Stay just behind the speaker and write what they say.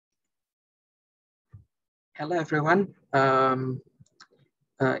Hello, everyone. In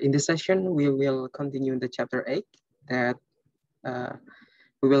this session, we will continue the chapter 8 that uh,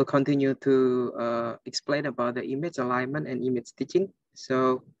 we will continue to explain about the image alignment and image stitching.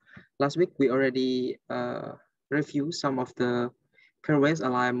 So last week, we already reviewed some of the pairwise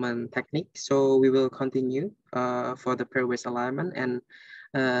alignment techniques. So we will continue for the pairwise alignment and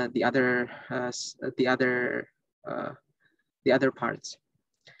the other parts.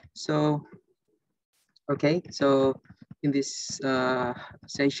 So okay, so in this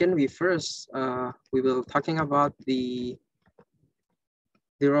session, we will talking about the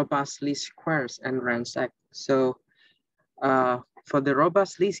robust least squares and ransack. So for the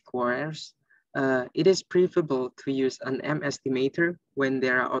robust least squares, it is preferable to use an M estimator when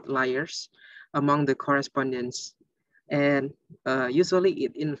there are outliers among the correspondence. And usually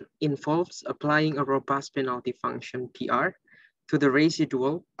it involves applying a robust penalty function PR to the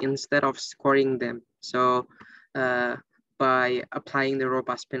residual instead of scoring them. So by applying the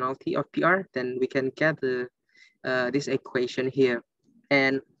robust penalty of PR, then we can get this equation here.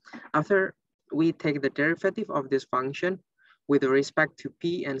 And after we take the derivative of this function with respect to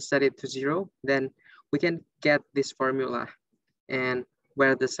P and set it to 0, then we can get this formula. And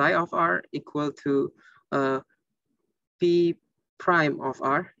where the psi of R equal to P prime of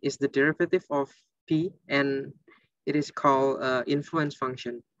R is the derivative of P, and it is called influence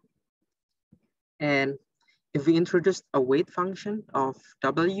function. And if we introduce a weight function of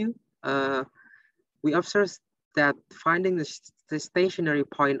W, we observe that finding the stationary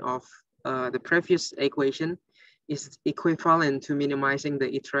point of the previous equation is equivalent to minimizing the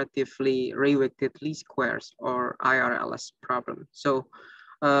iteratively reweighted least squares or IRLS problem. So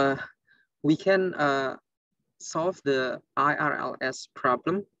we can solve the IRLS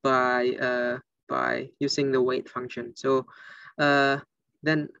problem by using the weight function. So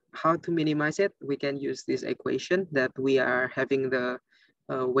then how to minimize it? We can use this equation that we are having the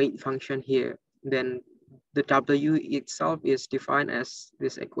weight function here. Then the W itself is defined as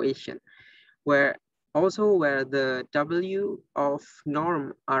this equation, where the W of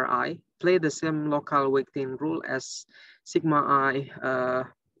norm Ri play the same local weighting rule as sigma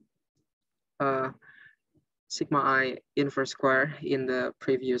I inverse square in the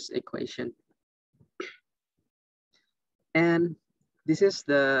previous equation. And this is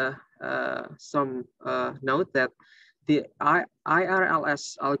the some note that the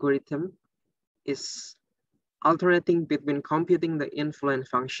IRLS algorithm is alternating between computing the influence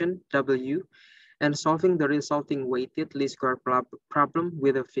function W and solving the resulting weighted least square problem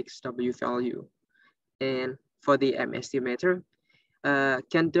with a fixed W value. And for the M estimator,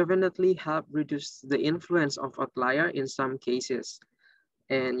 can definitely help reduce the influence of outlier in some cases.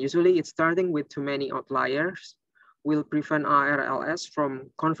 And usually it's starting with too many outliers will prevent IRLS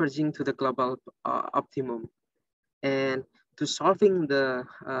from converging to the global optimum. And to solving the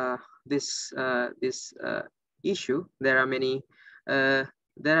this issue, there are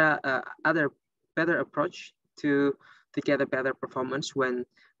other better approach to get a better performance when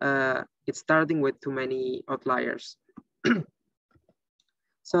it's starting with too many outliers.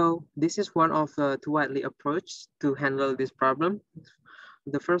 So this is one of the two widely approach to handle this problem.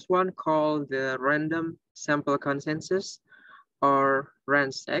 The first one called the random sample consensus, or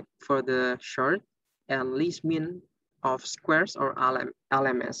RANSAC for the short, and least mean of squares, or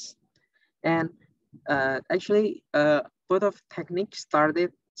LMS. And actually, both of techniques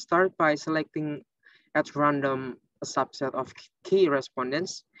start by selecting at random a subset of key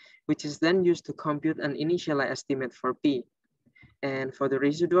respondents, which is then used to compute an initial estimate for P. And for the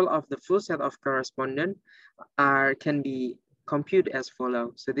residual of the full set of correspondent, R can be computed as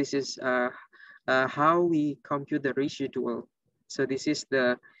follows. So this is how we compute the residual. So this is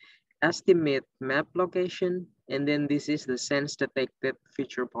the estimate map location, and then this is the sense detected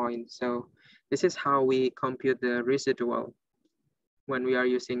feature point. So this is how we compute the residual when we are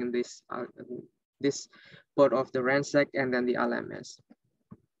using this both of the RANSAC and then the LMS.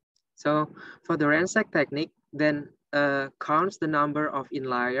 So for the RANSAC technique, then counts the number of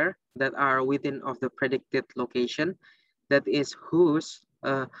inlier that are within of the predicted location, that is whose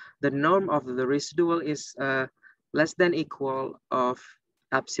the norm of the residual is less than equal of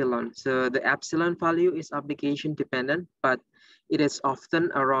epsilon. So the epsilon value is application dependent, but it is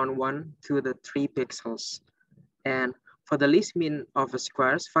often around 1 to the 3 pixels. And for the least mean of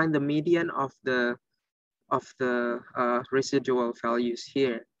squares, find the median of the residual values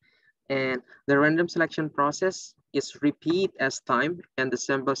here. And the random selection process is repeat as time, and the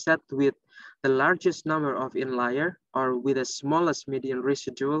sample set with the largest number of inlier or with the smallest median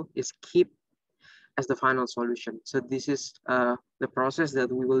residual is kept as the final solution. So this is the process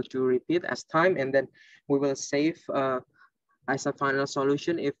that we will do repeat as time, and then we will save as a final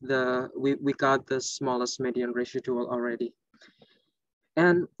solution if we got the smallest median residual already.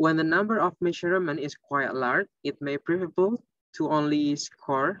 And when the number of measurement is quite large, it may be preferable to only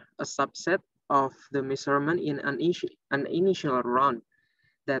score a subset of the measurement in an initial round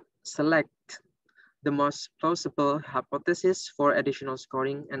that select the most plausible hypothesis for additional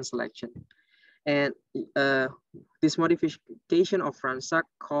scoring and selection. And this modification of Randstad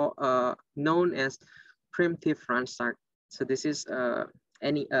known as primitive Randstad. So this is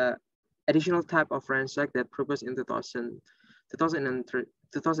any additional type of Randstad that proposed in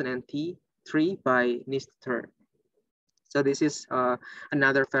 2003 by Nister. So this is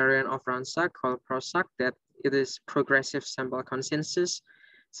another variant of Randstad called PROSAC, that it is progressive sample consensus.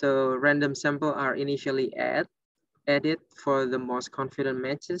 So random samples are initially added for the most confident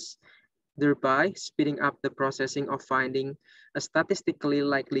matches, thereby speeding up the processing of finding a statistically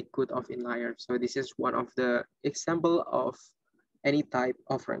likelihood of inlier. So this is one of the example of any type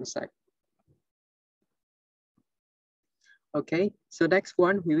of Randstad. Okay, so next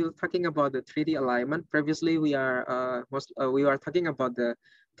one, we will talking about the 3D alignment. Previously, we are talking about the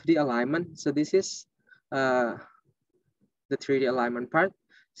 2D alignment. So this is the 3D alignment part.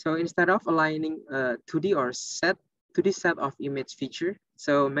 So instead of aligning 2D set of image feature,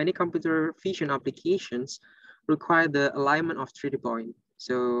 so many computer vision applications require the alignment of 3D point.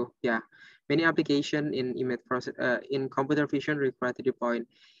 So yeah, many applications in image process in computer vision require 3D point.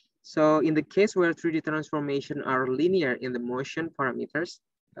 So in the case where 3D transformation are linear in the motion parameters,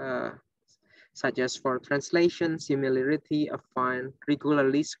 such as for translation, similarity, affine, regular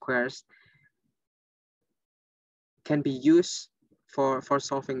least squares can be used for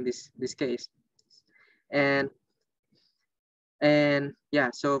solving this case. And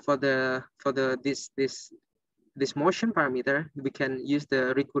yeah, so for this motion parameter, we can use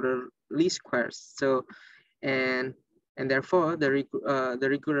the regular least squares. So and therefore the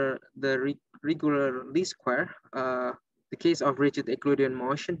regular least square, the case of rigid Euclidean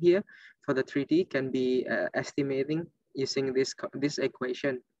motion here for the 3D can be estimating using this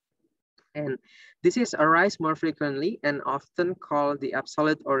equation. And this is arise more frequently and often called the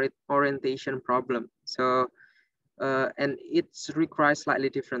absolute orientation problem. So and it requires slightly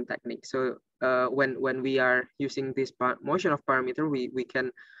different technique. So when we are using this motion of parameter, we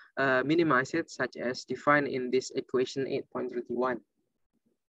can minimize it, such as defined in this equation 8.31.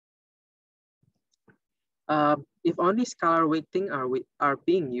 If only scalar weighting are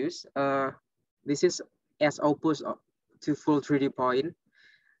being used, this is as opposed to full 3D point.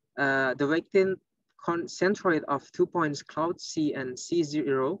 The weighting centroid of 2 points cloud C and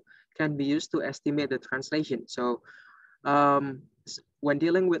C0 can be used to estimate the translation. So when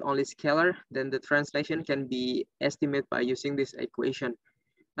dealing with only scalar, then the translation can be estimated by using this equation.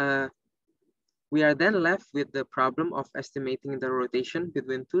 We are then left with the problem of estimating the rotation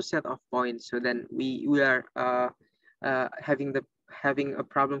between two sets of points. So then we are having a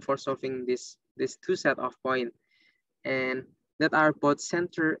problem for solving this two set of points, and that are both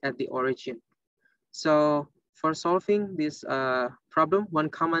centered at the origin. So for solving this problem, one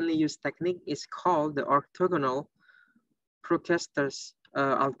commonly used technique is called the orthogonal Procastor's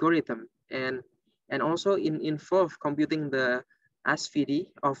algorithm, and also involve computing the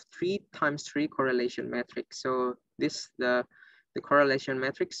SVD of 3 times 3 correlation matrix. So this the correlation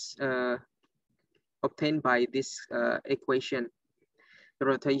matrix obtained by this equation. The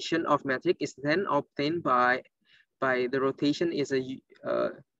rotation of matrix is then obtained by the rotation is a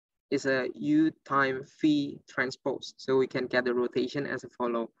U time phi transpose. So we can get the rotation as a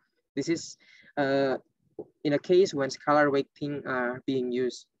follow. This is in a case when scalar weighting are being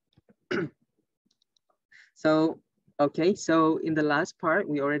used. So, okay, so in the last part,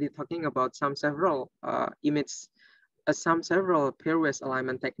 we already talking about several pairwise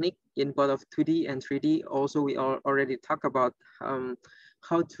alignment technique in both of 2D and 3D. Also, we already talk about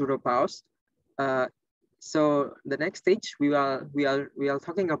how to robust. So the next stage, we are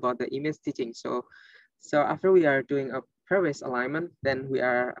talking about the image stitching. So after we are doing a pairwise alignment, then we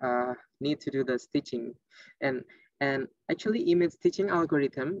are need to do the stitching, and actually image stitching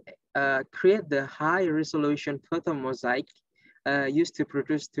algorithm create the high resolution photo mosaic used to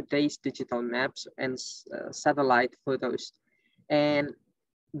produce today's digital maps and satellite photos, and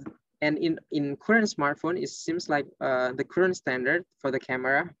in current smartphone, it seems like the current standard for the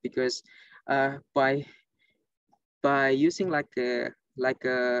camera, because by using like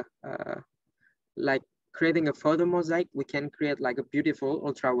creating a photo mosaic, we can create like a beautiful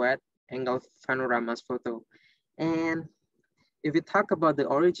ultra wide angle panoramas photo. And if we talk about the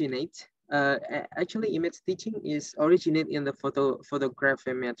originate, Actually, image stitching is originated in the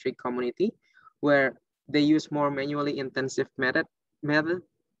photogrammetry community, where they use more manually intensive methods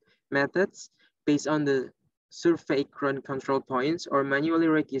based on the survey ground control points or manually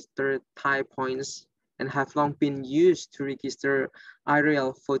register tie points, and have long been used to register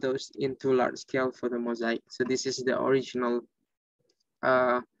aerial photos into large-scale photo mosaic. So this is the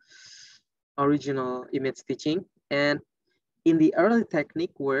uh, original image stitching. And in the early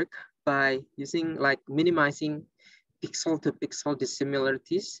technique work, by using like minimizing pixel to pixel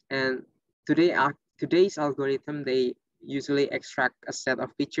dissimilarities, and today's algorithm, they usually extract a set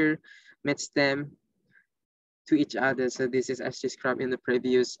of features, match them to each other. So this is as described in the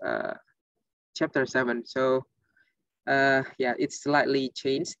previous chapter 7. So yeah, it's slightly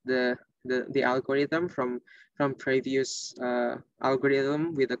changed the algorithm from previous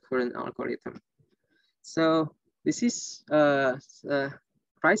algorithm with the current algorithm. So this is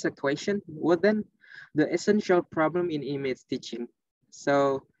Price equation. What then the essential problem in image stitching?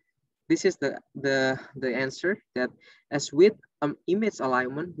 So this is the answer, that as with image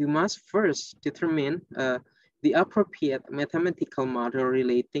alignment, we must first determine the appropriate mathematical model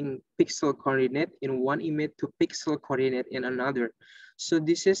relating pixel coordinate in one image to pixel coordinate in another. So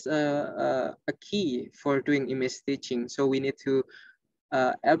this is a key for doing image stitching. So we need to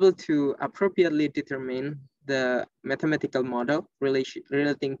able to appropriately determine the mathematical model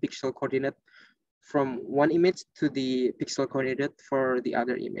relating pixel coordinate from one image to the pixel coordinate for the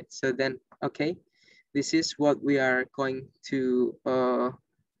other image. So then, okay, this is what we are going to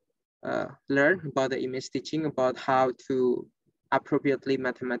learn about the image stitching, about how to appropriately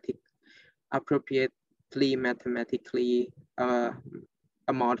mathematically a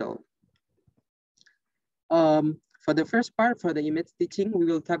model. For the first part, for the image stitching, we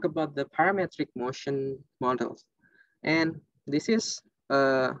will talk about the parametric motion models. And this is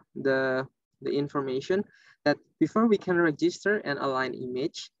the information that before we can register and align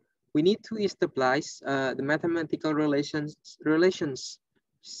image, we need to establish the mathematical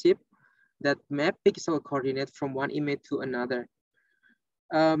relationship that map pixel coordinate from one image to another.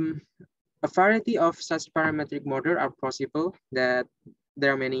 A variety of such parametric models are possible. That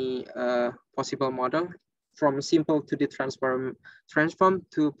there are many possible models, from simple to the transform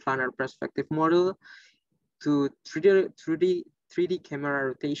to planar perspective model, to 3D camera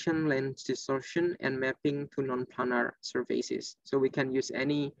rotation, lens distortion, and mapping to non-planar surfaces. So we can use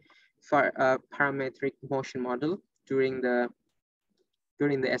any parametric motion model during the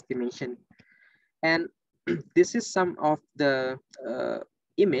estimation. And this is some of the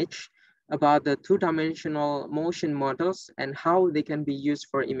image about the two-dimensional motion models and how they can be used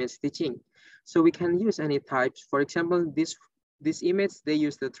for image stitching. So we can use any types. For example, this image, they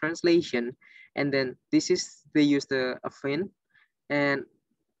use the translation, and then they use the affine. And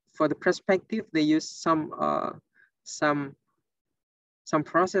for the perspective, they use some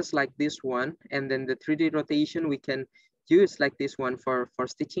process like this one, and then the 3D rotation we can use like this one for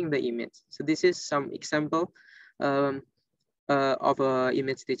stitching the image. So this is some example of a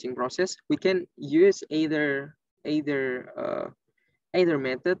image stitching process. We can use either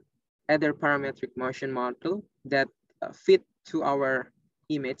method, either parametric motion model that fit to our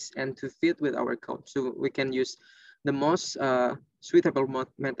image and to fit with our code. So we can use the most suitable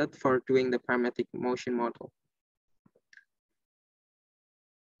method for doing the parametric motion model.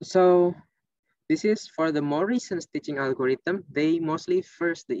 So this is for the more recent stitching algorithm. They mostly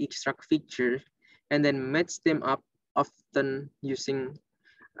first the extract feature and then match them up, often using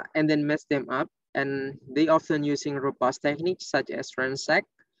and they often using robust techniques such as RANSAC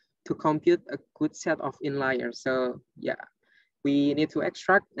to compute a good set of inliers. So yeah, we need to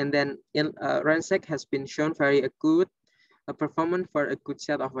extract, and then RANSAC has been shown very good performance for a good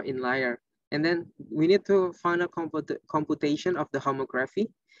set of inlier. And then we need to find a computation of the homography.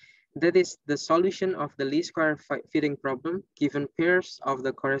 That is the solution of the least square fitting problem given pairs of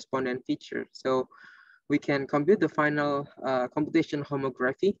the corresponding feature. So we can compute the final computation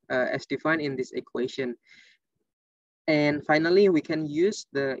homography as defined in this equation. And finally, we can use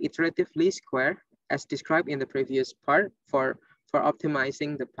the iterative least square as described in the previous part for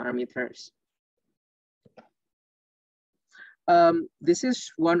optimizing the parameters. This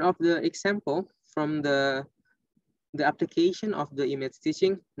is one of the example from the application of the image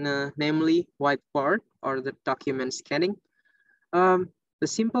stitching, namely whiteboard or the document scanning. The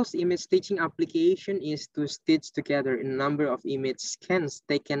simplest image stitching application is to stitch together a number of image scans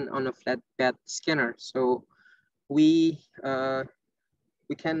taken on a flatbed scanner. So we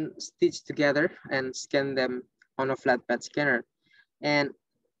can stitch together and scan them on a flatbed scanner. And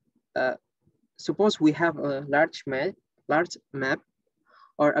suppose we have a large map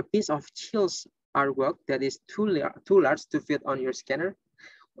or a piece of child's artwork that is too large to fit on your scanner.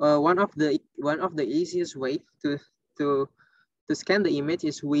 One of the easiest way to scan the image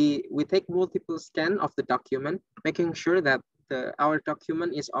is we take multiple scan of the document, making sure that our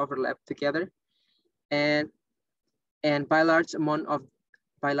document is overlapped together, and by large amount.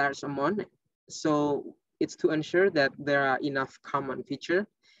 So it's to ensure that there are enough common feature,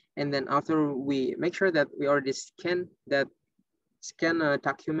 and then after we make sure that we already scan a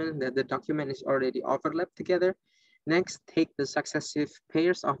document, that the document is already overlapped together. Next, take the successive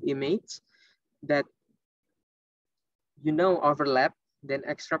pairs of images that overlap, then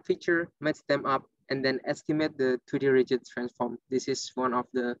extra feature, match them up, and then estimate the 2D rigid transform. This is one of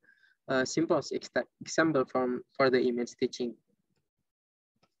the simplest example for the image stitching.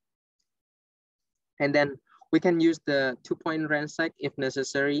 And then we can use the 2-point ransack if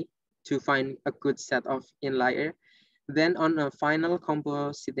necessary to find a good set of inlier. Then on a final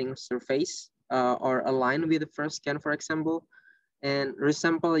compositing surface or align with the first scan, for example, and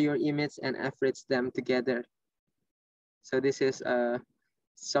resample your image and average them together. So this is the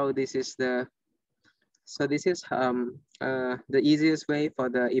easiest way for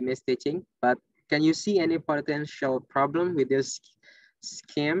the image stitching. But can you see any potential problem with this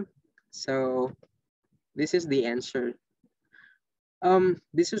scheme? So this is the answer.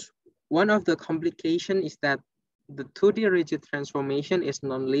 This is one of the complication is that the 2D rigid transformation is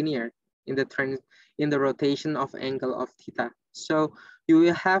nonlinear in the rotation of angle of theta. So you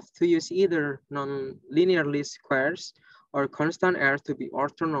will have to use either non-linear least squares or constant R to be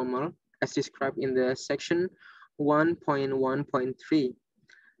orthonormal, as described in the section 1.1.3.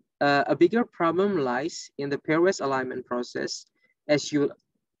 A bigger problem lies in the pairwise alignment process. As you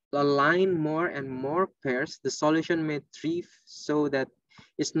align more and more pairs, the solution may drift so that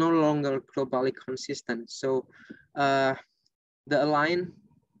it's no longer globally consistent. So the align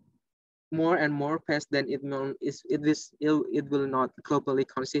more and more pairs, then it will not globally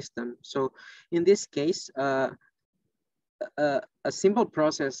consistent. So in this case, a simple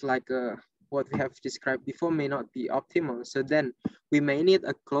process like what we have described before may not be optimal. So then we may need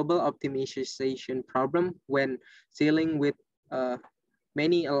a global optimization problem when dealing with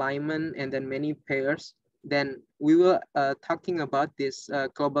many alignment and then many pairs. Then we will talking about this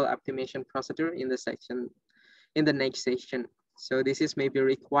global optimization procedure in the next section. So this is maybe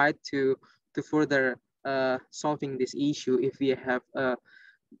required to further solving this issue if we have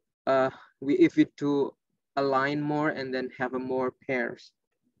if we to align more and then have more pairs.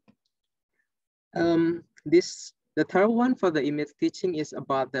 The third one for the image stitching is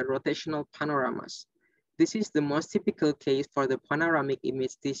about the rotational panoramas. This is the most typical case for the panoramic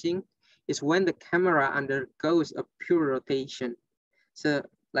image stitching, is when the camera undergoes a pure rotation. So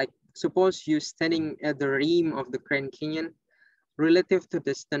like suppose you're standing at the rim of the Grand Canyon relative to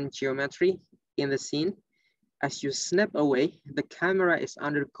distant geometry in the scene. As you snap away, the camera is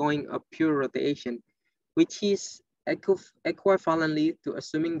undergoing a pure rotation, which is equivalently to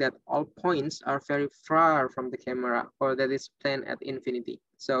assuming that all points are very far from the camera, or that is planned at infinity.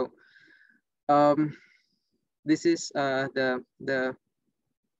 So this is the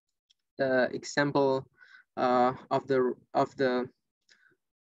example of the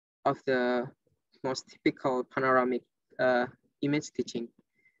most typical panoramic image stitching.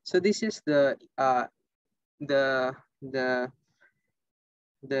 So this is the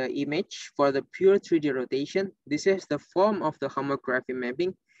image for the pure 3D rotation. This is the form of the homography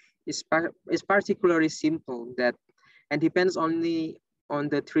mapping. It's particularly simple and depends only on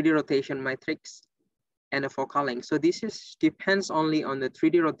the 3D rotation matrix and a focal length. So this depends only on the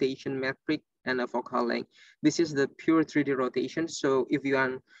 3D rotation metric and a focal length. This is the pure 3D rotation. So if you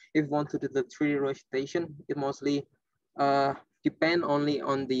want to do the 3D rotation, it mostly depend only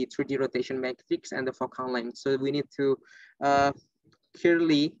on the 3D rotation matrix and the focal length. So we need to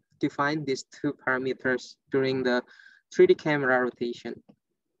clearly define these two parameters during the 3D camera rotation.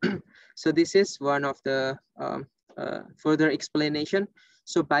 So this is one of the further explanation.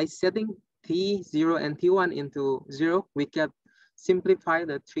 So by setting T0 and T1 into 0, we can simplify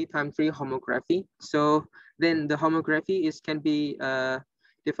the 3x3 homography. So then the homography can be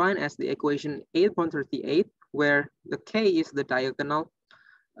defined as the equation 8.38, where the K is the diagonal,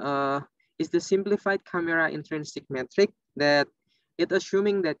 is the simplified camera intrinsic metric that it's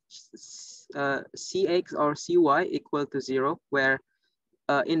assuming that Cx or Cy equal to 0, where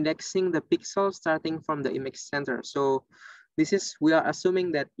indexing the pixel starting from the image center. So we are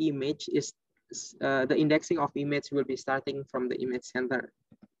assuming that image is the indexing of image will be starting from the image center.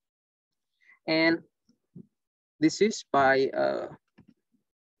 And this is by,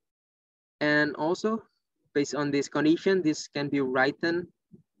 and also based on this condition, this can be written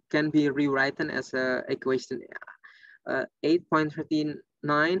can be rewritten as a equation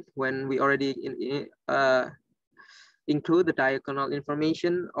 8.39 when we already include the diagonal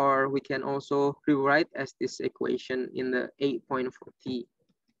information, or we can also rewrite as this equation in the 8.40.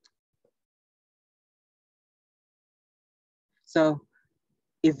 So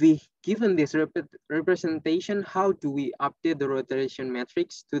if we given this representation, how do we update the rotation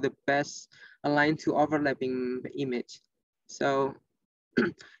matrix to the best align to overlapping image? So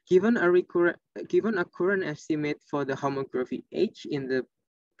given a current estimate for the homography H in the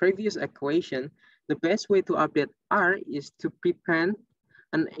previous equation, the best way to update R is to prepend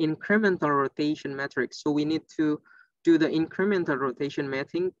an incremental rotation matrix. So we need to do the incremental rotation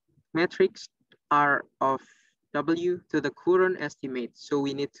matrix R of W to the current estimate. So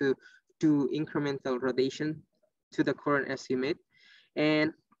we need to do incremental rotation to the current estimate,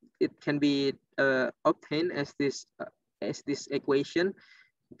 and it can be obtained as this equation.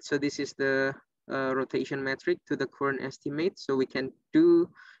 So this is the rotation metric to the current estimate. So we can do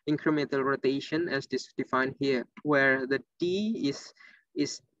incremental rotation as this defined here, where the D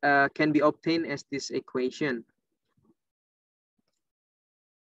can be obtained as this equation.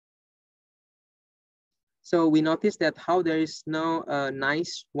 So we notice that how there is no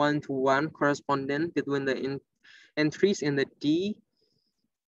nice one-to-one correspondence between the entries in the D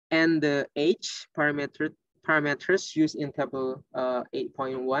and the H parameters used in table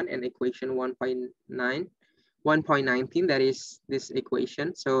 8.1 and equation 1.19, that is this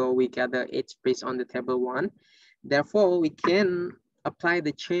equation. So we get the H based on the table 1. Therefore, we can apply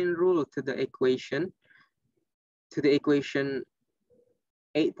the chain rule to the equation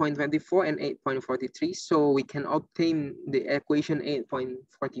 8.24 and 8.43. So we can obtain the equation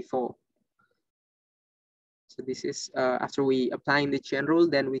 8.44. So this is after we applying the chain rule,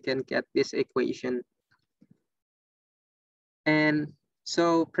 then we can get this equation. And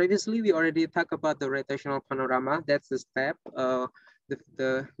so previously we already talked about the rotational panorama. That's the step, the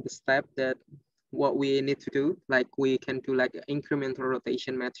step that what we need to do. Like we can do like an incremental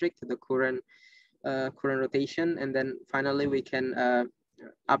rotation metric to the current rotation, and then finally we can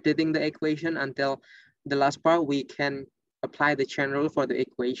updating the equation until the last part we can apply the chain rule for the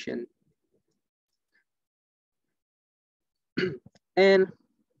equation. And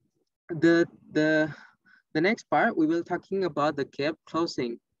the next part, we will talking about the gap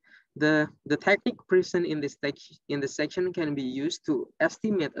closing. The technique present in this section can be used to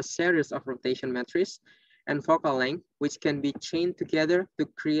estimate a series of rotation matrices and focal length, which can be chained together to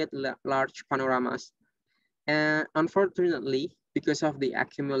create large panoramas. And unfortunately, because of the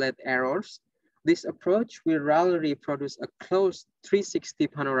accumulated errors, this approach will rarely produce a closed 360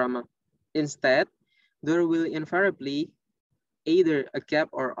 panorama. Instead, there will invariably either a gap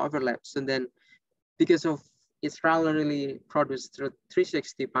or overlap. So then, because of it's rarely produced through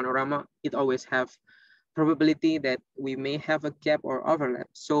 360 panorama, it always have probability that we may have a gap or overlap.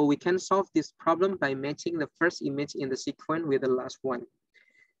 So we can solve this problem by matching the first image in the sequence with the last one.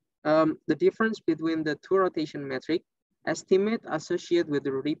 The difference between the two rotation metric estimate associated with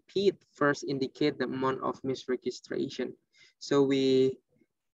the repeat first indicate the amount of misregistration. So we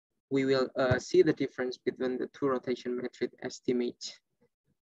will see the difference between the two rotation metric estimates.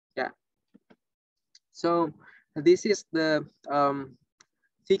 Yeah. So this is the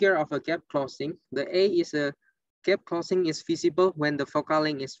figure of a gap closing. The A is a gap closing is visible when the focal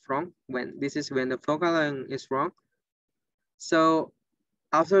length is wrong. This is when the focal length is wrong. So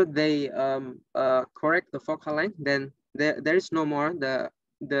after they correct the focal length, then there is no more the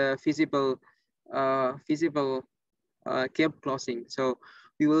visible gap closing. So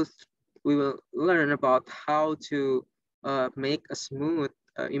we will learn about how to make a smooth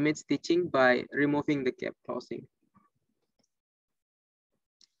image stitching by removing the gap closing.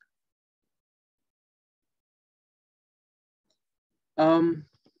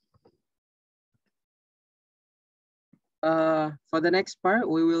 For the next part,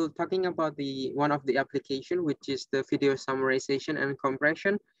 we will talking about one of the application, which is the video summarization and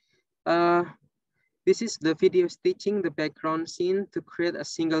compression. This is the video stitching the background scene to create a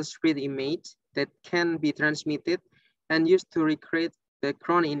single spread image that can be transmitted and used to recreate the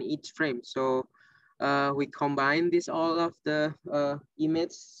background in each frame. So we combine all of the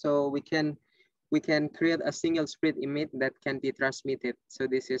image, so we can create a single spread image that can be transmitted. So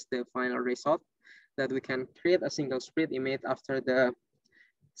this is the final result, that we can create a single spread image after the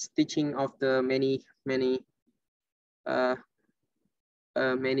stitching of the many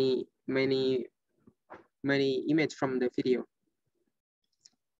images from the video.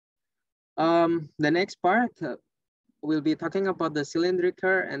 The next part, we'll be talking about the cylindrical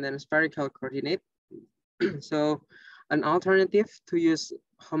and then spherical coordinate. So an alternative to use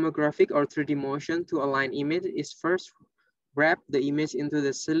homographic or 3D motion to align image is first wrap the image into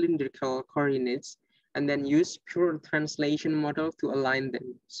the cylindrical coordinates and then use pure translation model to align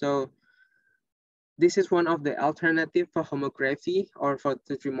them. So this is one of the alternative for homography or for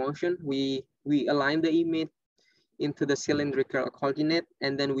 3D motion. We align the image into the cylindrical coordinate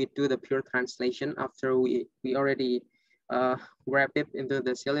and then we do the pure translation after we already wrap it into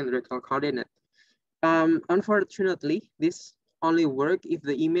the cylindrical coordinate. Unfortunately, this only work if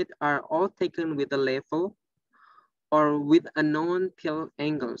the image are all taken with a level or with a known tilt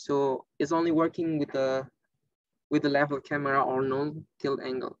angle. So it's only working with the level camera or known tilt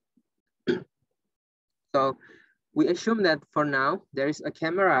angle. So we assume that for now, there is a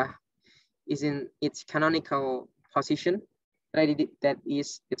camera is in its canonical position, that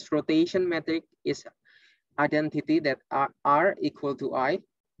is its rotation metric is identity that R equal to I,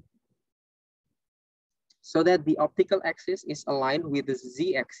 so that the optical axis is aligned with the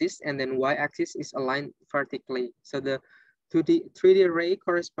Z axis and then Y axis is aligned vertically. So the 3D ray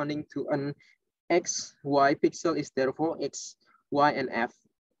corresponding to an X, Y pixel is therefore X, Y, and F.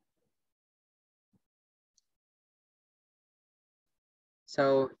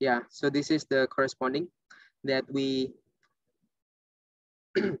 So yeah, so this is the corresponding that we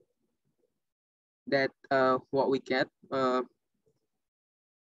that what we get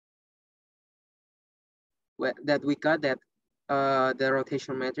that we got that the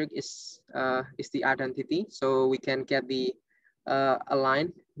rotation metric is the identity, so we can get the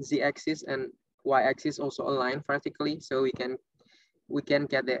aligned Z-axis and Y-axis also aligned vertically, so we can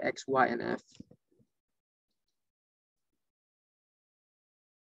get the X, Y, and F.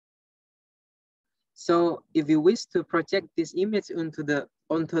 So if you wish to project this image onto the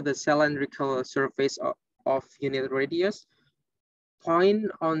cylindrical surface of unit radius, point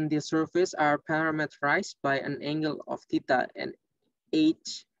on the surface are parameterized by an angle of theta and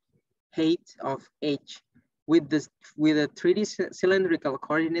height of h, with the 3D cylindrical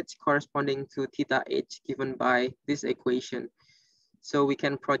coordinates corresponding to theta h given by this equation. So we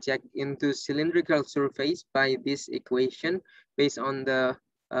can project into cylindrical surface by this equation based on the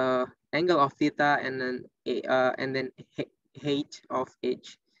angle of theta and then height of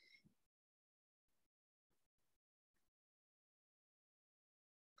h.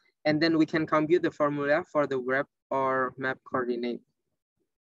 And then we can compute the formula for the wrap or map coordinate.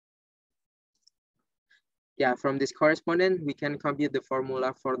 Yeah, from this correspondent, we can compute the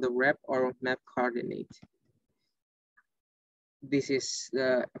formula for the wrap or map coordinate. This is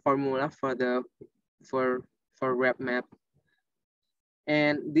the formula for the wrap map.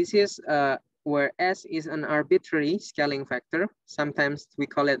 And this is where S is an arbitrary scaling factor. Sometimes we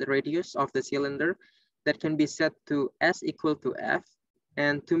call it the radius of the cylinder that can be set to S equal to F.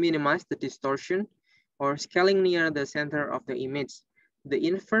 And to minimize the distortion or scaling near the center of the image, the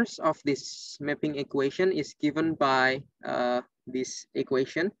inverse of this mapping equation is given by this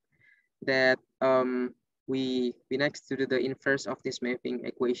equation that we next to do the inverse of this mapping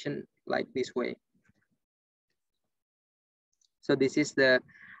equation like this way. So this is the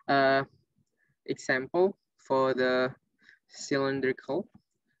example for the cylindrical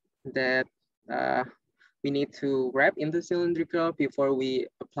that we need to wrap into cylindrical before we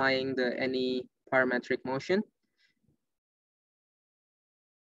applying any parametric motion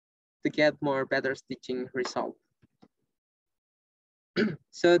to get better stitching result.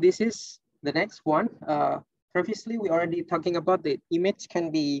 So this is the next one. Previously, we already talking about the image can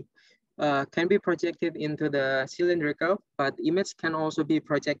be projected into the cylindrical, but image can also be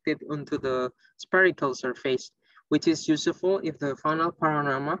projected onto the spherical surface, which is useful if the final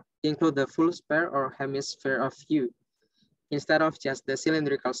panorama include the full sphere or hemisphere of view instead of just the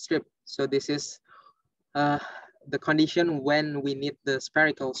cylindrical strip. So this is the condition when we need the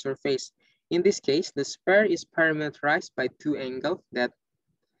spherical surface. In this case, the sphere is parameterized by two angles that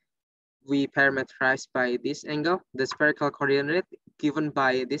we parameterize by this angle, the spherical coordinate given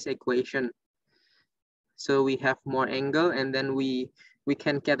by this equation. So we have more angle and then we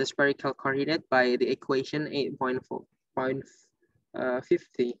can get the spherical coordinate by the equation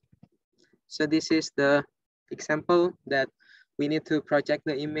 8.50. So this is the example that we need to project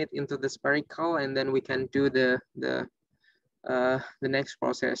the image into the spherical and then we can do the next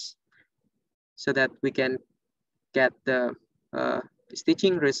process so that we can get the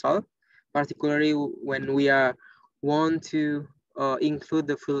stitching result, particularly when we want to include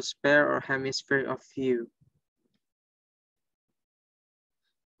the full sphere or hemisphere of view.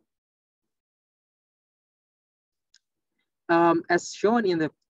 As shown in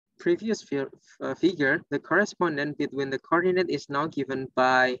the previous figure, the correspondence between the coordinate is now given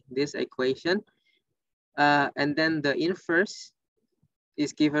by this equation. And then the inverse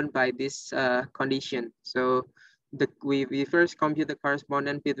is given by this condition. So we first compute the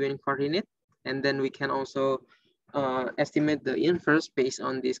correspondence between coordinate, and then we can also estimate the inverse based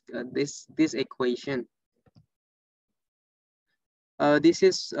on this equation. This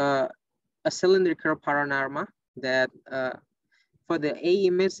is a cylindrical panorama that for the A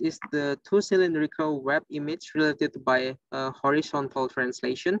image is the two cylindrical web image related by horizontal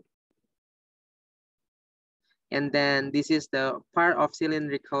translation. And then this is the part of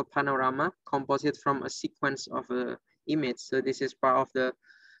cylindrical panorama composite from a sequence of a image. So this is part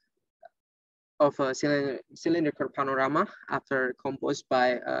of a cylindrical panorama after composed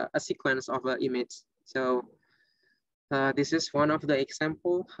by a sequence of an image. So this is one of the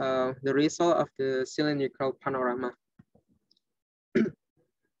example, the result of the cylindrical panorama.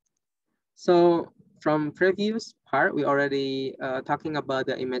 So from previous part, we already talking about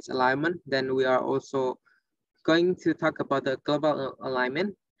the image alignment. Then we are also going to talk about the global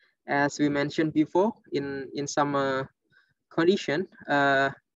alignment. As we mentioned before, in some condition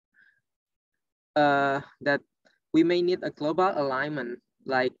that we may need a global alignment,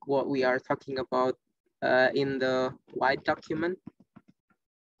 like what we are talking about in the white document.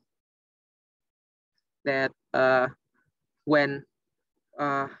 That when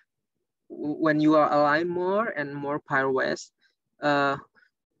you are aligned more and more pairwise,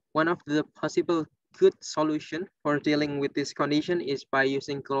 one of the possible good solution for dealing with this condition is by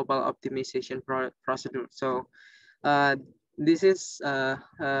using global optimization procedure. So this is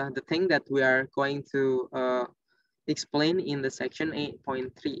the thing that we are going to explain in the section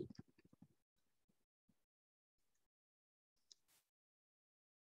 8.3.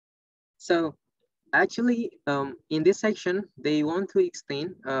 So actually, in this section, they want to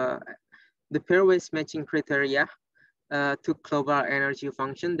extend the pairwise matching criteria to global energy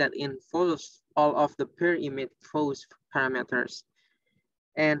function that involves all of the pair image pose parameters.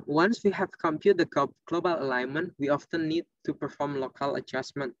 And once we have computed the global alignment, we often need to perform local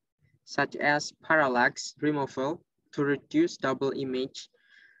adjustment, such as parallax removal to reduce double image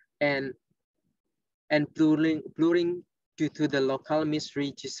and blurring due to the local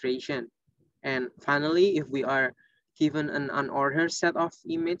misregistration. And finally, if we are given an unordered set of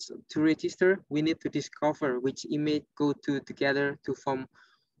images to register, we need to discover which image go together to form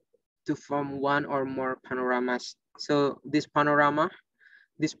one or more panoramas. So this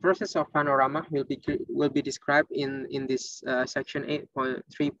process of panorama will be described in this section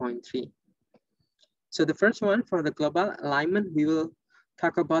 8.3.3. So the first one, for the global alignment, we will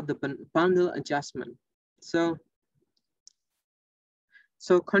talk about the bundle adjustment. So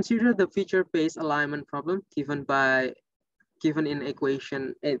consider the feature-based alignment problem given in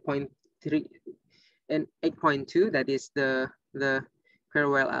equation 8.3 and 8.2. That is the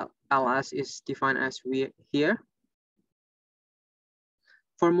parallel LS is defined as here.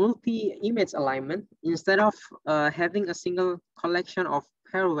 For multi-image alignment, instead of having a single collection of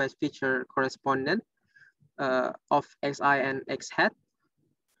pairwise feature correspondent of xi and x hat,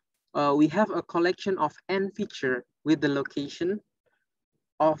 we have a collection of n feature with the location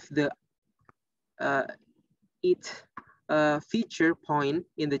of the feature point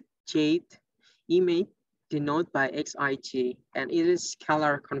in the jth image denoted by xij, and it is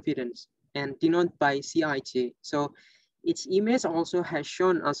scalar confidence, and denoted by cij. So each image also has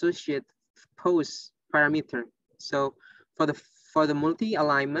shown associated pose parameter. So for the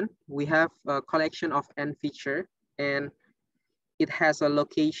multi-alignment, we have a collection of n feature, and it has a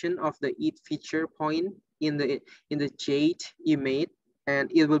location of the each feature point in the jth image, and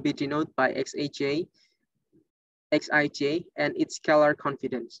it will be denoted by xij, and its scalar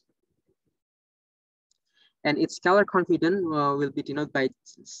confidence. And its scalar confidence will be denoted by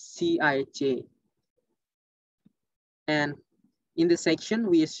Cij. And in this section,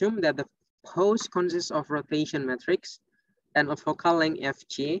 we assume that the pose consists of rotation matrix and a focal length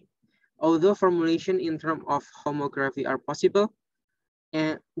Fj, although formulation in terms of homography are possible.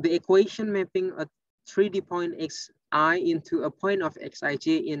 And the equation mapping a 3D point xi into a point of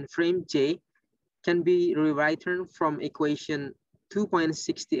xij in frame J can be rewritten from equation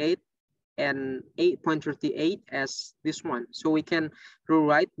 2.68 and 8.38 as this one. So we can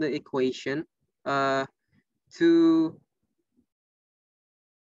rewrite the equation to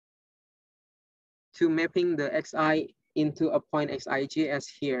mapping the xi into a point xij as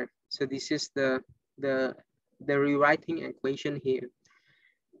here. So this is the rewriting equation here.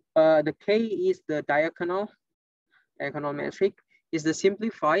 The K is the diagonal metric, is the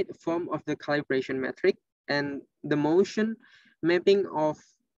simplified form of the calibration metric, and the motion mapping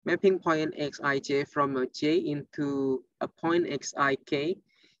point xij from a j into a point xik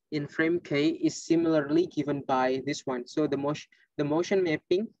in frame K is similarly given by this one. So the the motion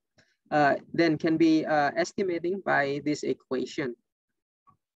mapping then can be estimating by this equation.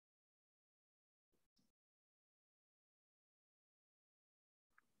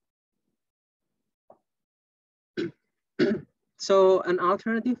 So an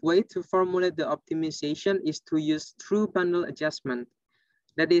alternative way to formulate the optimization is to use true bundle adjustment.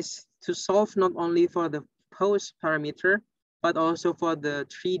 That is to solve not only for the pose parameter, but also for the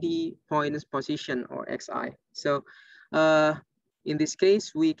 3D points position or xi. So in this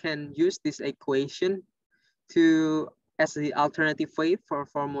case, we can use this equation as the alternative way for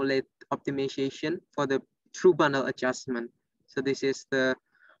formulate optimization for the true bundle adjustment. So this is the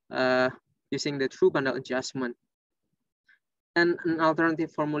using the true bundle adjustment. And an alternative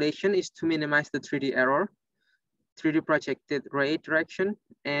formulation is to minimize the 3D error, 3D projected ray direction.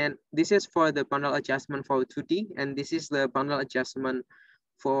 And this is for the bundle adjustment for 2D. And this is the bundle adjustment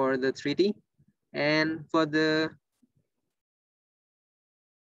for the 3D. And for the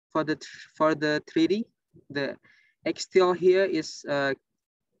 3D, the XTL here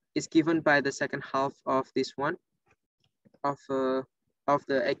is given by the second half of this one of the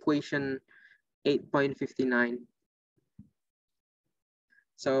equation 8.59.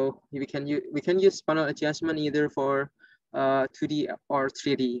 So we can use bundle adjustment either for 2D or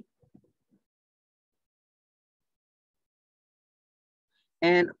 3D.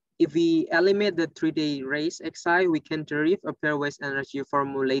 And if we eliminate the 3D rays xi, we can derive a pairwise energy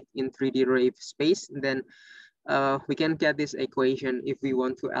formulate in 3D ray space. And then we can get this equation if we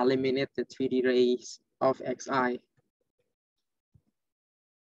want to eliminate the 3D rays of xi.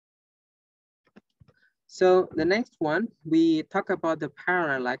 So the next one, we talk about the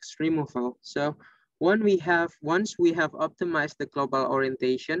parallax removal. So once we have optimized the global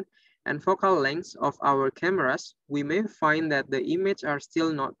orientation and focal lengths of our cameras, we may find that the images are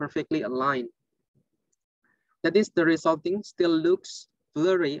still not perfectly aligned. That is, the resulting still looks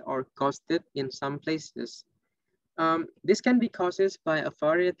blurry or ghosted in some places. This can be caused by a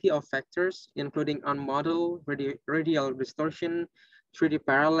variety of factors, including unmodeled radial distortion, 3D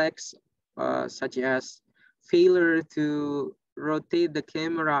parallax, such as failure to rotate the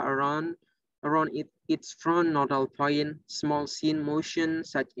camera around its front nodal point, small scene motion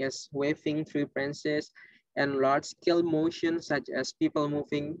such as waving through branches, and large scale motion such as people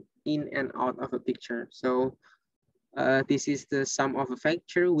moving in and out of a picture. So this is the sum of a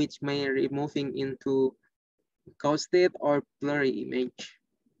factor which may removing into ghosted or blurry image.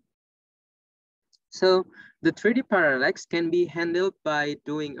 So the 3D parallax can be handled by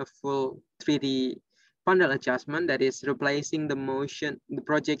doing a full 3D bundle adjustment, that is replacing the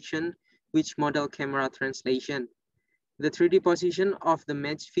projection, with model camera translation. The 3D position of the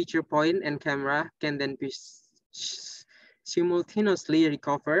match feature point and camera can then be simultaneously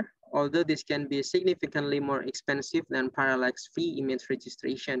recovered, although this can be significantly more expensive than parallax-free image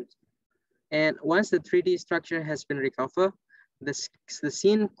registration. And once the 3D structure has been recovered, the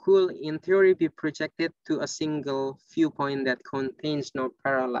scene could, in theory, be projected to a single viewpoint that contains no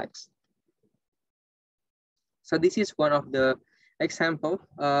parallax. So this is one of the example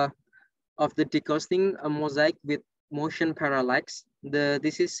of the deghosting a mosaic with motion parallax.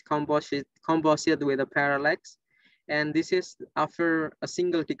 This is composite with a parallax, and this is after a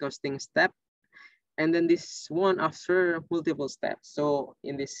single deghosting step. And then this one after multiple steps. So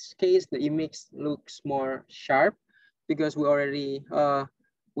in this case, the image looks more sharp because we already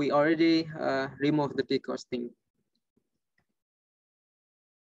removed the deghosting.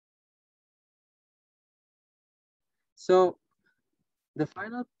 So the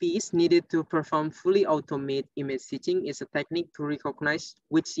final piece needed to perform fully automate image stitching is a technique to recognize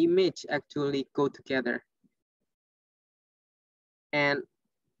which image actually go together, and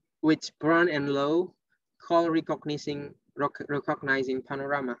which Brown and Lowe call recognizing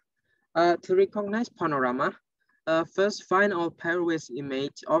panorama. To recognize panorama, first find all pairwise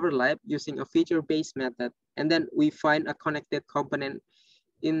image overlap using a feature-based method, and then we find a connected component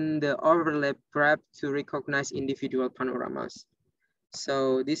in the overlap graph to recognize individual panoramas.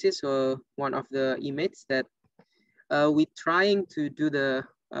 So this is one of the images that we trying to do the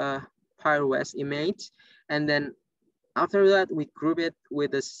pairwise image, and then after that we group it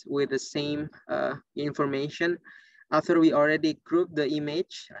with the same information. After we already group the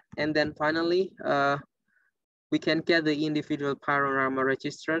image, and then finally we can get the individual panorama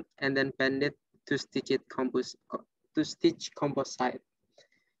registered and then bend it to stitch composite.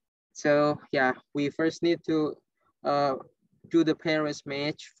 So yeah, we first need to do the pairwise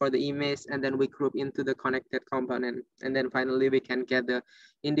match for the image, and then we group into the connected component, and then finally we can get the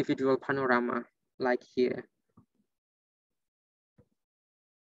individual panorama like here.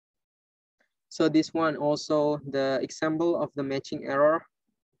 So this one also the example of the matching error.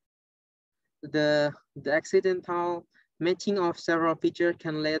 The accidental matching of several features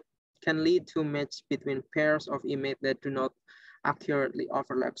can lead to match between pairs of image that do not accurately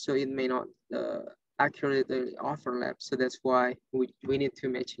overlap. So it may not accurately overlap. So that's why we need to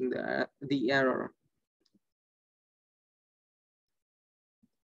matching the error.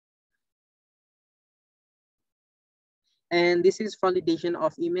 And this is validation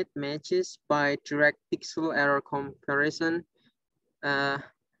of image matches by direct pixel error comparison.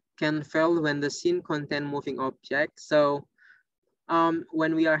 Can fail when the scene contain moving objects. So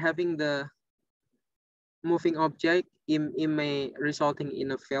when we are having the moving object, it may resulting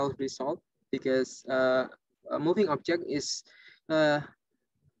in a failed result because a moving object is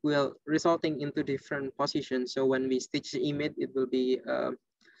will resulting into different positions. So when we stitch the image, it will be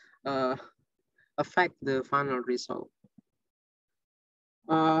affect the final result.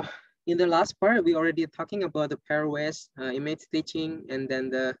 In the last part, we already talking about the pairwise image stitching and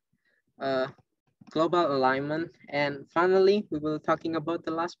then the global alignment. And finally, we will talking about the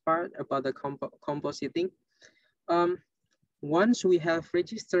last part about the compositing. Once we have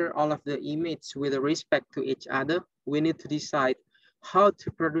registered all of the images with respect to each other, we need to decide how to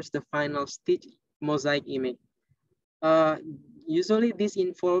produce the final stitch mosaic image. Usually this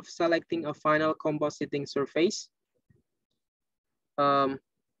involves selecting a final compositing surface,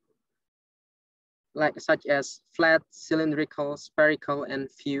 such as flat, cylindrical, spherical, and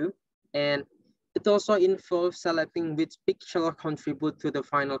view. And it also involves selecting which pixel contribute to the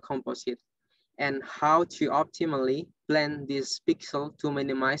final composite and how to optimally blend this pixel to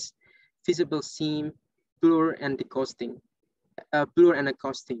minimize visible seam, blur, and deghosting, blur and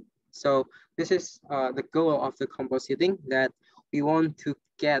ghosting. So this is the goal of the compositing, that we want to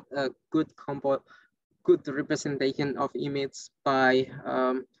get a good representation of image by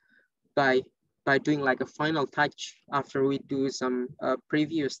doing like a final touch after we do some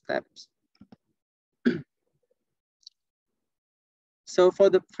previous steps. So for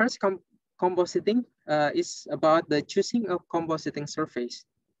the first compositing is about the choosing of compositing surface.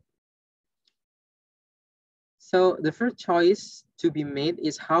 So the first choice to be made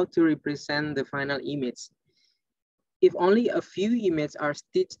is how to represent the final image. If only a few images are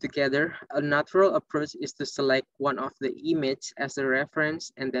stitched together, a natural approach is to select one of the images as a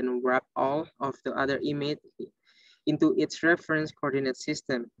reference and then wrap all of the other image into its reference coordinate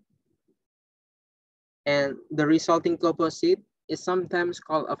system. And the resulting composite is sometimes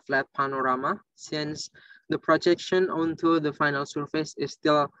called a flat panorama, since the projection onto the final surface is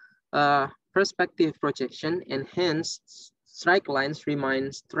still a perspective projection, and hence strike lines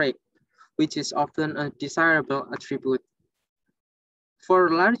remain straight, which is often a desirable attribute. For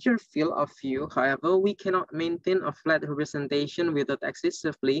a larger field of view, however, we cannot maintain a flat representation without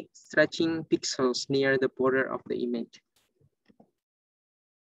excessively stretching pixels near the border of the image.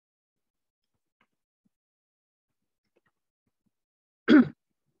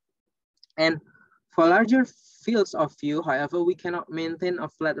 And for larger fields of view, however, we cannot maintain a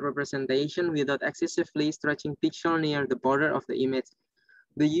flat representation without excessively stretching pixels near the border of the image.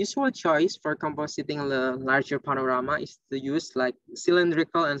 The usual choice for compositing the larger panorama is to use like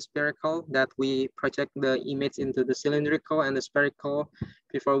cylindrical and spherical, that we project the image into the cylindrical and the spherical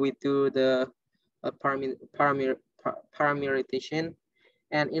before we do the parameterization.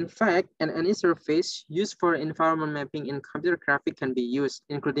 And in fact, any surface used for environment mapping in computer graphics can be used,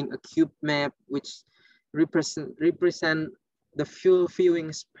 including a cube map, which represent the full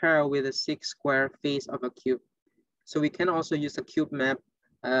viewing sphere with a 6 square face of a cube. So we can also use a cube map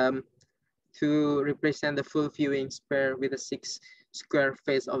to represent the full viewing sphere with a 6 square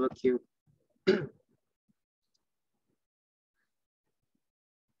face of a cube.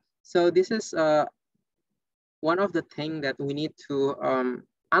 So this is one of the things that we need to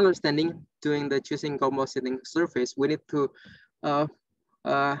understanding during the choosing compositing surface. We need to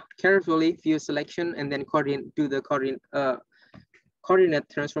carefully view selection and then do the coordinate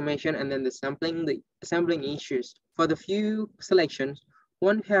transformation and then the sampling issues. For the view selections,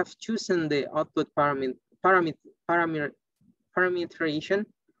 one have chosen the output parameterization.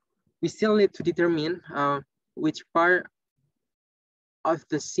 We still need to determine which part of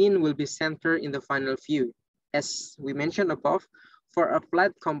the scene will be centered in the final view. As we mentioned above, for a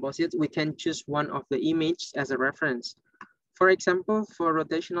flat composite, we can choose one of the images as a reference. For example, for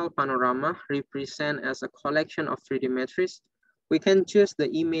rotational panorama represent as a collection of 3D matrices, we can choose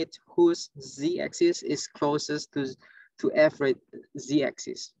the image whose z-axis is closest to average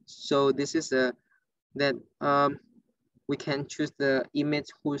z-axis. So this is we can choose the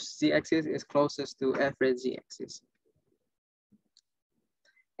image whose z-axis is closest to average z-axis.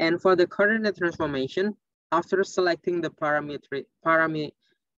 And for the coordinate transformation, after selecting the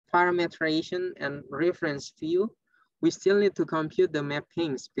parametrization and reference view, we still need to compute the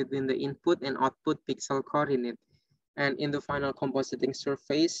mappings between the input and output pixel coordinate. And in the final compositing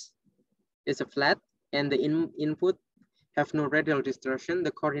surface is a flat, and the input have no radial distortion.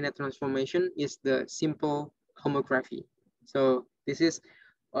 The coordinate transformation is the simple homography. So this is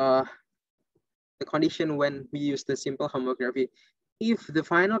the condition when we use the simple homography. If the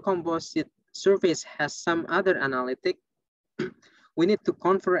final composite surface has some other analytic, we need to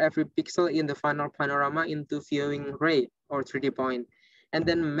convert every pixel in the final panorama into viewing ray or 3D point, and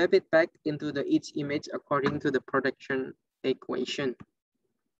then map it back into the each image according to the production equation.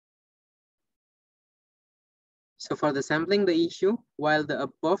 So for the sampling the issue, while the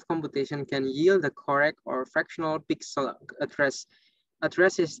above computation can yield the correct or fractional pixel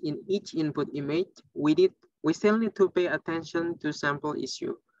addresses in each input image, we still need to pay attention to sample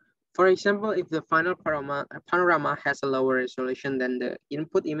issue. For example, if the final panorama has a lower resolution than the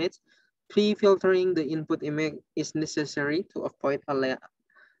input image, pre-filtering the input image is necessary to avoid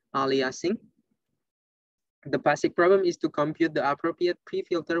aliasing. The basic problem is to compute the appropriate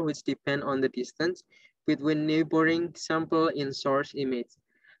pre-filter, which depend on the distance between neighboring sample in source image.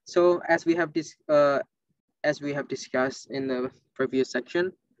 So as we have discussed in the previous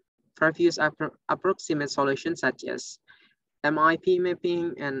section, previous approximate solutions such as MIP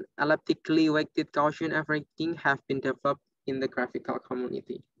mapping and elliptically weighted Gaussian averaging have been developed in the graphical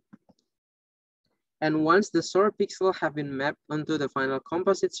community. And once the source pixels have been mapped onto the final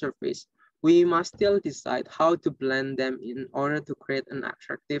composite surface, we must still decide how to blend them in order to create an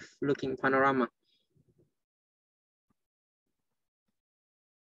attractive looking panorama.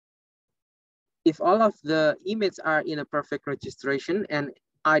 If all of the images are in a perfect registration and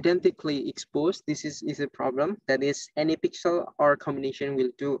identically exposed, this is a problem. That is, any pixel or combination will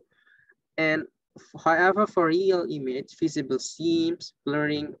do. And however, for real image, visible seams,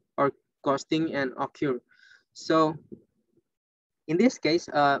 blurring, or ghosting and occur. So in this case,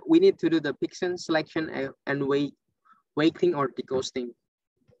 we need to do the pixel selection and weighting or deghosting.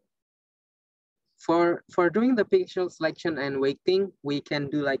 For doing the pixel selection and weighting, we can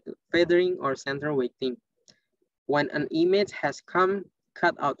do like feathering or center weighting. When an image has cut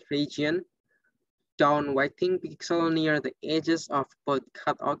out region, down weighting pixel near the edges of both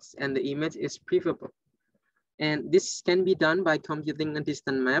cutouts and the image is preferable. And this can be done by computing a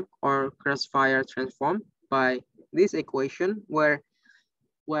distance map or crossfire transform by this equation where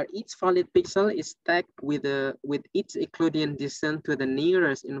each valid pixel is tagged with its Euclidean distance to the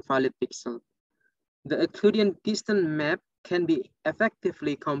nearest invalid pixel. The Euclidean distance map can be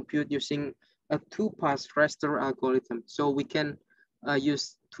effectively computed using a two-pass raster algorithm. So we can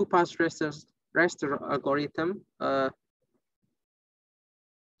use two-pass raster algorithm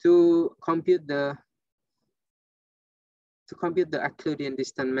to compute the Euclidean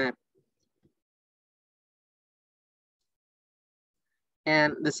distance map.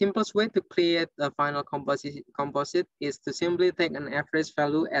 And the simplest way to create the final composite is to simply take an average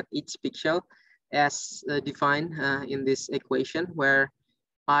value at each pixel as defined in this equation, where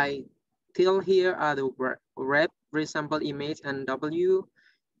I till here are the red resample image and W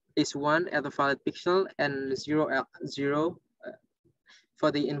is 1 at the valid pixel and 0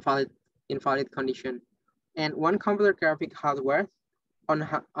 for the invalid condition. And one computer graphic hardware on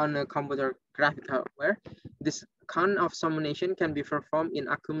a computer graphic hardware, this kind of summation can be performed in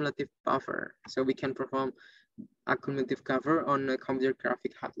accumulative buffer. So we can perform accumulative cover on a computer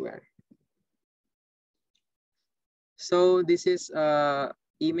graphic hardware. So this is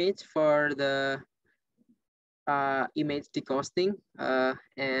image for the image deghosting,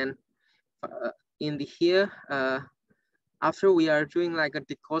 and in the here, after we are doing like a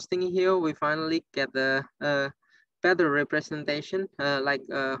deghosting here, we finally get the better representation like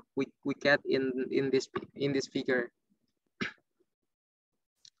we get in this figure.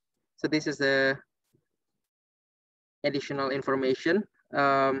 So this is the additional information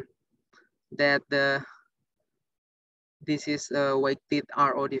that this is a weighted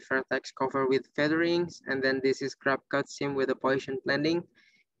ROD vertex cover with featherings, and then this is grab cut seam with a Poisson blending,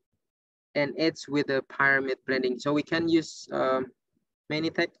 and edge with a pyramid blending. So we can use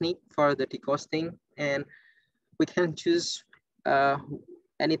many techniques for the deghosting, and we can choose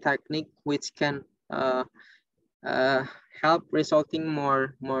any technique which can help resulting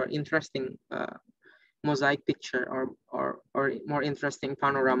more interesting mosaic picture or more interesting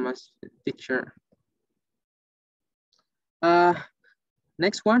panoramas picture.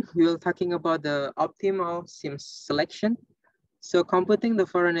 Next one, we will talking about the optimal seam selection. So computing the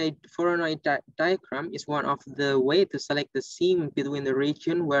Voronoi diagram is one of the way to select the seam between the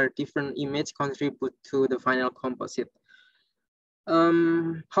region where different images contribute to the final composite.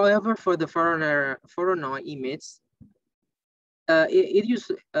 However, for the Voronoi image,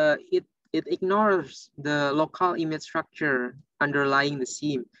 it ignores the local image structure underlying the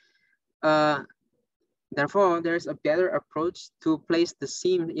seam. Therefore, there's a better approach to place the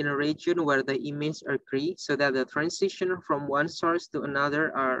seam in a region where the images agree so that the transition from one source to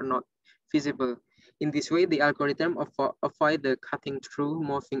another are not visible. In this way, the algorithm avoid the cutting through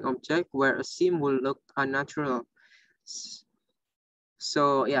moving object where a seam will look unnatural.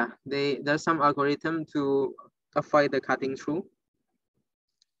 So yeah, there's some algorithm to avoid the cutting through.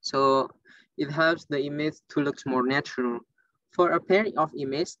 So it helps the image to look more natural. For a pair of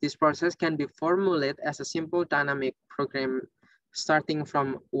images, this process can be formulated as a simple dynamic program starting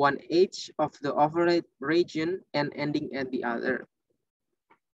from one edge of the overlaid region and ending at the other.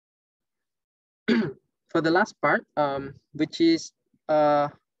 For the last part, which is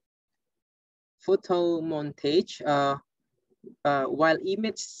photo montage, while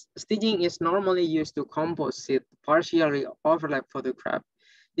image staging is normally used to composite partially overlap photograph,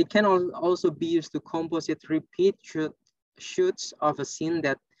 it can also be used to composite repeat shoots of a scene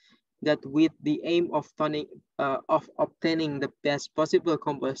that with the aim of obtaining the best possible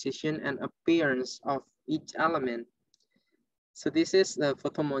composition and appearance of each element. So this is the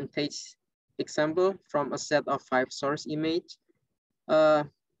photo montage example from a set of 5 source image.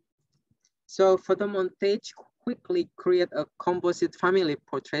 So photo montage quickly create a composite family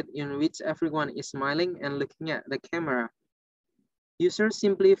portrait in which everyone is smiling and looking at the camera. Users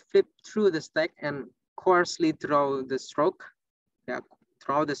simply flip through the stack and coarsely draw the stroke.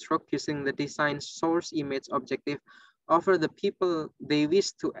 Draw the stroke using the design source image objective over the people they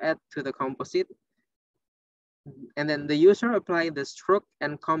wish to add to the composite. And then the user apply the stroke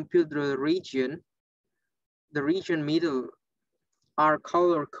and compute the region middle are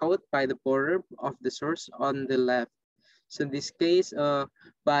color coded by the border of the source on the left. So in this case,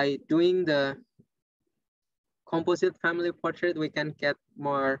 by doing the composite family portrait, we can get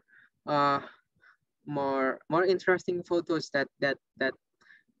more interesting photos that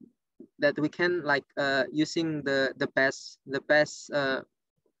we can like using the best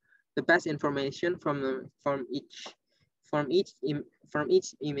information from each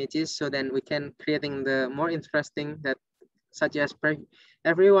images. So then we can creating the more interesting that such as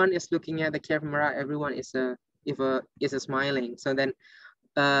everyone is looking at the camera, everyone is smiling. So then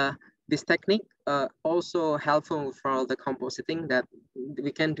this technique also helpful for the compositing that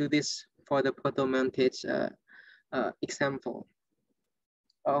we can do this for the photo montage example.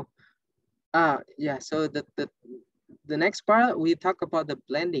 Yeah, so the next part we talk about the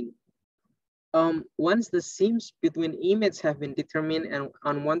blending. Once the seams between images have been determined and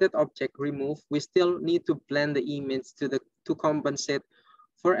unwanted object removed, we still need to blend the image to compensate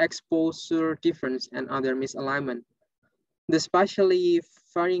for exposure difference and other misalignment. The spatially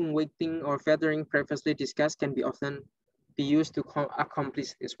varying weighting or feathering previously discussed can be often be used to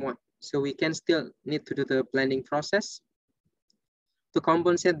accomplish this one. So we can still need to do the blending process to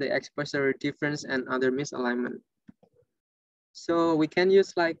compensate the exposure difference and other misalignment. So we can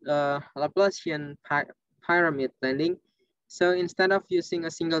use like Laplacian pyramid blending. So instead of using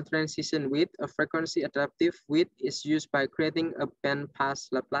a single transition width, a frequency adaptive width is used by creating a bandpass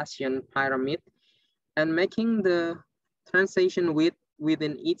Laplacian pyramid and making the transition width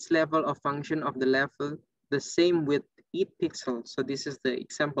within each level of function of the level the same with each pixel. So this is the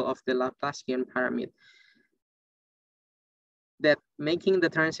example of the Laplacian pyramid. That making the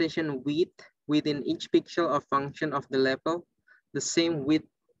transition width within each pixel of function of the level the same width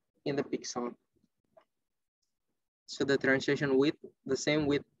in the pixel. So the transition width, the same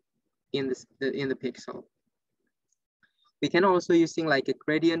width in the pixel. We can also using like a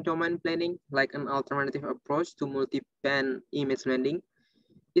gradient domain blending, like an alternative approach to multi-band image blending,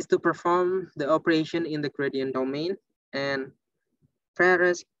 is to perform the operation in the gradient domain. And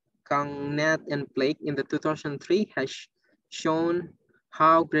Perez, Gagnaire, and Blake in the 2003 has shown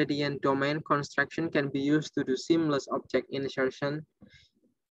how gradient domain construction can be used to do seamless object insertion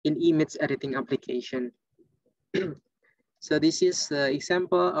in image editing application. So this is the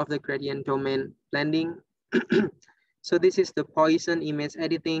example of the gradient domain blending. So this is the Poisson image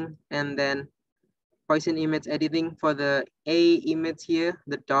editing, and then Poisson image editing for the A image here,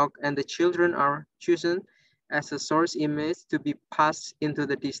 the dog and the children are chosen as a source image to be passed into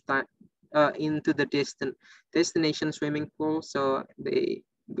the destination swimming pool. So they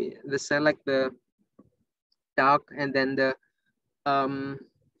select the dog and then the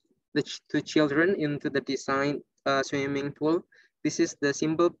two children into the design swimming pool. This is the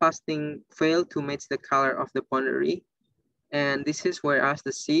symbol pasting failed to match the color of the boundary. And this is whereas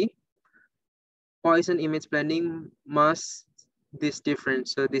the C, Poisson image blending must this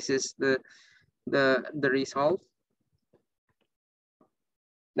difference. So this is the result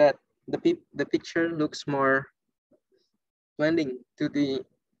that the picture looks more blending to the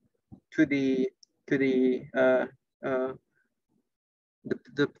to the to the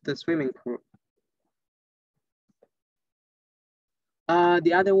the swimming pool.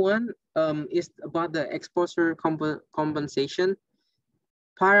 The other one is about the exposure compensation.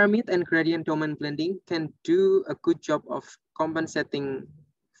 Pyramid and gradient domain blending can do a good job of compensating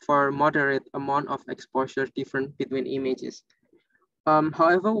for moderate amount of exposure difference between images.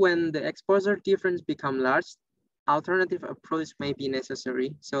 However, when the exposure difference become large, alternative approach may be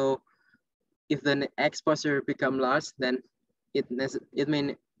necessary. So if the exposure become large, then it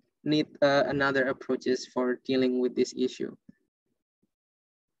may need another approaches for dealing with this issue.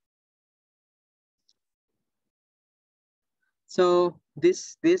 So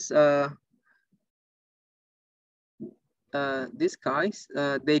these guys,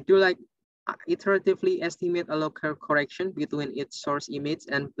 they do like iteratively estimate a local correction between its source image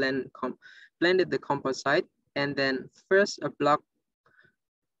and blended the composite, and then first a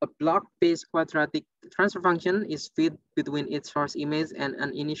block-based quadratic transfer function is fed between its source image and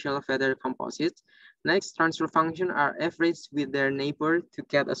an initial feather composite. Next, transfer function are averaged with their neighbor to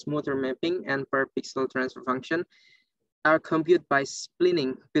get a smoother mapping, and per pixel transfer function are computed by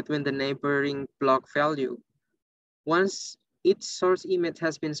splitting between the neighboring block value. Once each source image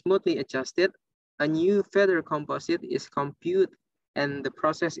has been smoothly adjusted, a new feather composite is computed and the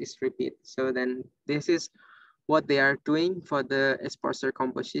process is repeated. So then this is what they are doing for the exposure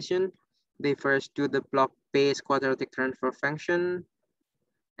composition. They first do the block-based quadratic transfer function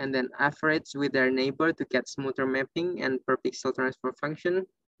and then average with their neighbor to get smoother mapping and per pixel transfer function.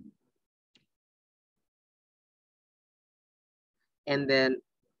 And then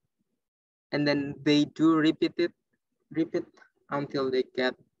they do repeat until they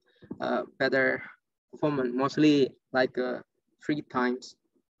get better performance, mostly like 3 times.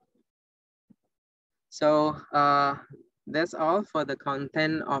 So that's all for the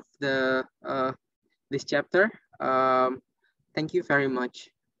content of the this chapter. Thank you very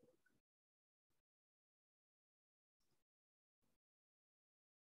much.